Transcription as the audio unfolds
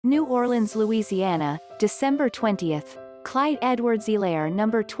New Orleans, Louisiana, December 20th. Clyde Edwards Helaire,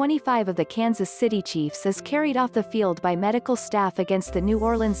 number 25 of the Kansas City Chiefs, is carried off the field by medical staff against the New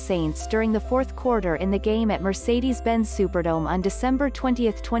Orleans Saints during the fourth quarter in the game at Mercedes-Benz Superdome on December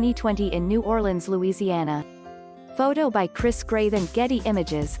 20, 2020 in New Orleans, Louisiana. Photo by Chris Graythen. Getty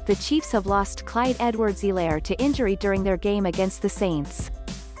Images. The Chiefs have lost Clyde Edwards Helaire to injury during their game against the Saints.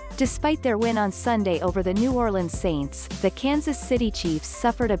 Despite their win on Sunday over the New Orleans Saints, the Kansas City Chiefs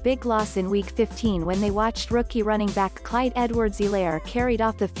suffered a big loss in Week 15 when they watched rookie running back Clyde Edwards Helaire carried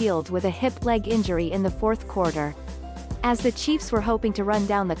off the field with a hip leg injury in the fourth quarter. As the Chiefs were hoping to run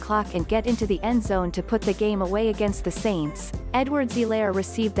down the clock and get into the end zone to put the game away against the Saints, Edwards Helaire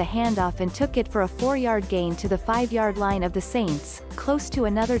received the handoff and took it for a 4-yard gain to the 5-yard line of the Saints, close to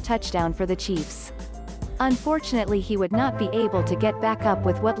another touchdown for the Chiefs. Unfortunately, he would not be able to get back up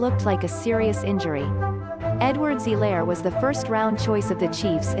with what looked like a serious injury. Edwards Helaire was the first-round choice of the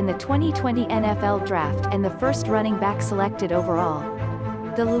Chiefs in the 2020 NFL Draft and the first running back selected overall.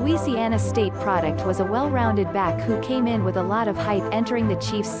 The Louisiana State product was a well-rounded back who came in with a lot of hype entering the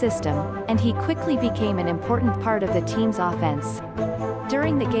Chiefs system, and he quickly became an important part of the team's offense.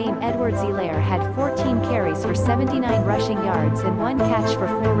 During the game, Edwards Helaire had 14 carries for 79 rushing yards and 1 catch for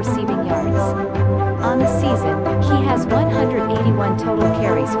 4 receiving yards. On the season, he has 181 total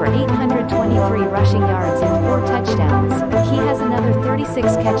carries for 823 rushing yards and 4 touchdowns. He has another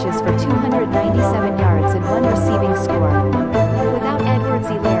 36 catches for 297 yards and 1 receiving score.